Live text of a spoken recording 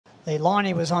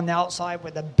Leilani was on the outside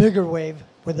with a bigger wave,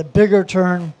 with a bigger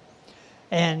turn,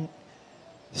 and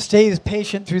stays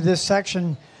patient through this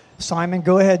section. Simon,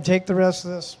 go ahead, take the rest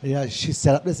of this. Yeah, she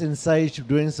set up this inside. She's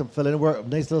doing some fill-in work,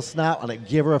 nice little snap, and it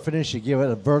gave her a finish. She gave it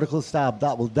a vertical stab.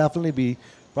 That will definitely be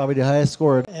probably the highest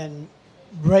score. And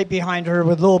right behind her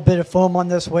with a little bit of foam on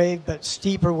this wave, but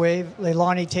steeper wave.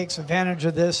 Leilani takes advantage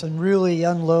of this and really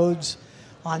unloads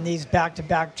on these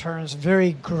back-to-back turns.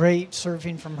 Very great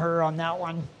surfing from her on that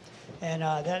one. And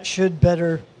that should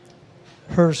better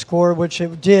her score, which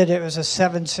it did. It was a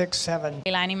 7.67.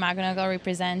 Leilani McGonagle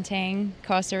representing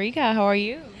Costa Rica. How are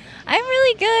you? I'm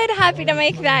really good. Happy to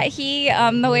make that heat.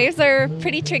 The waves are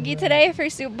pretty tricky today for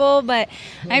Super Bowl, but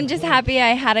I'm just happy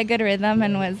I had a good rhythm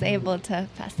and was able to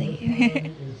pass the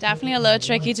heat. Definitely a little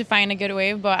tricky to find a good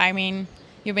wave, but I mean,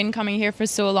 you've been coming here for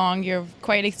so long. You're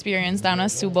quite experienced down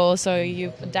at Super Bowl, so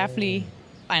you've definitely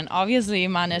and obviously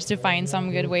managed to find some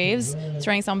good waves,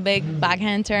 throwing some big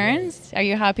backhand turns. Are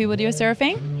you happy with your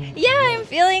surfing? Yeah, I'm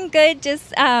feeling good.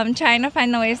 Just trying to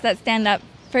find the waves that stand up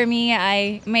for me.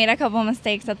 I made a couple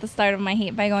mistakes at the start of my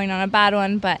heat by going on a bad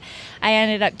one, but I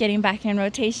ended up getting back in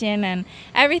rotation and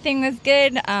everything was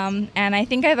good. And I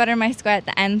think I bettered my score at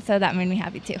the end, so that made me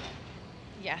happy too.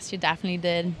 Yes, you definitely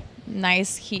did.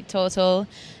 Nice heat total.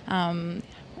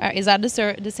 Is that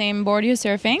the same board you're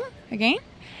surfing again?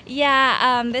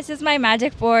 Yeah, this is my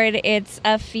magic board. It's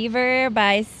a Fever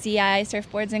by CI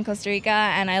Surfboards in Costa Rica,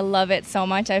 and I love it so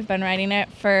much. I've been riding it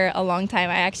for a long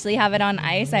time. I actually have it on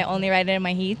ice. I only ride it in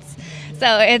my heats.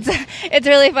 So it's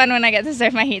really fun when I get to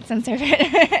surf my heats and surf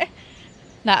it.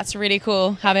 That's really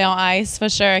cool. Have it on ice for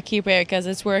sure. Keep it because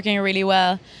it's working really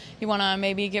well. You want to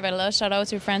maybe give a little shout out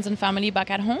to friends and family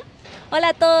back at home? Hola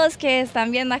a todos que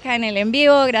están viendo acá en el en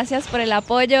vivo, gracias por el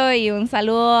apoyo y un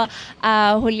saludo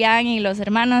a Julián y los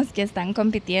hermanos que están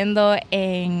compitiendo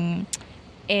en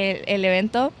el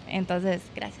evento, entonces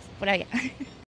gracias por allá.